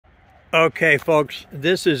Okay folks,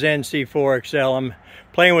 this is NC4XL. I'm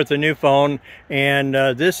playing with the new phone, and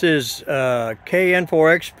this is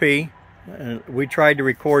KN4XP. We tried to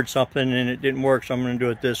record something and it didn't work, so I'm going to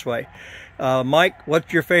do it this way. Mike,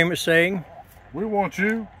 what's your famous saying? We want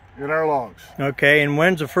you in our logs. Okay, and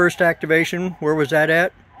when's the first activation? Where was that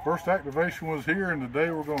at? First activation was here, and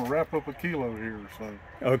today we're going to wrap up a kilo here. So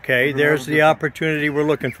okay, there's the opportunity we're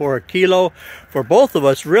looking for. A kilo for both of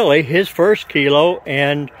us, really. His first kilo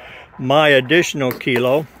and my additional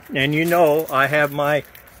kilo. And you know, I have my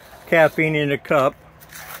caffeine in a cup,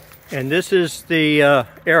 and this is the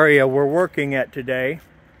area we're working at today.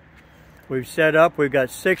 We've set up, we've got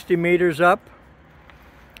 60 meters up.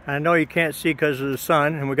 I know you can't see because of the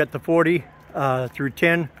sun, and we got the 40 through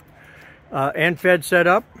 10 end fed set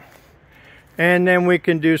up, and then we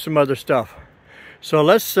can do some other stuff. So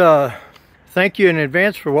let's thank you in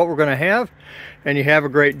advance for what we're going to have, and you have a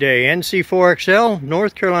great day. NC4XL,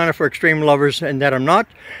 North Carolina for extreme lovers, and that I'm not,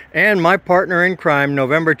 and my partner in crime,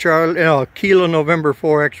 November Charlie, Kilo November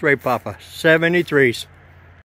 4 X-Ray Papa, 73s.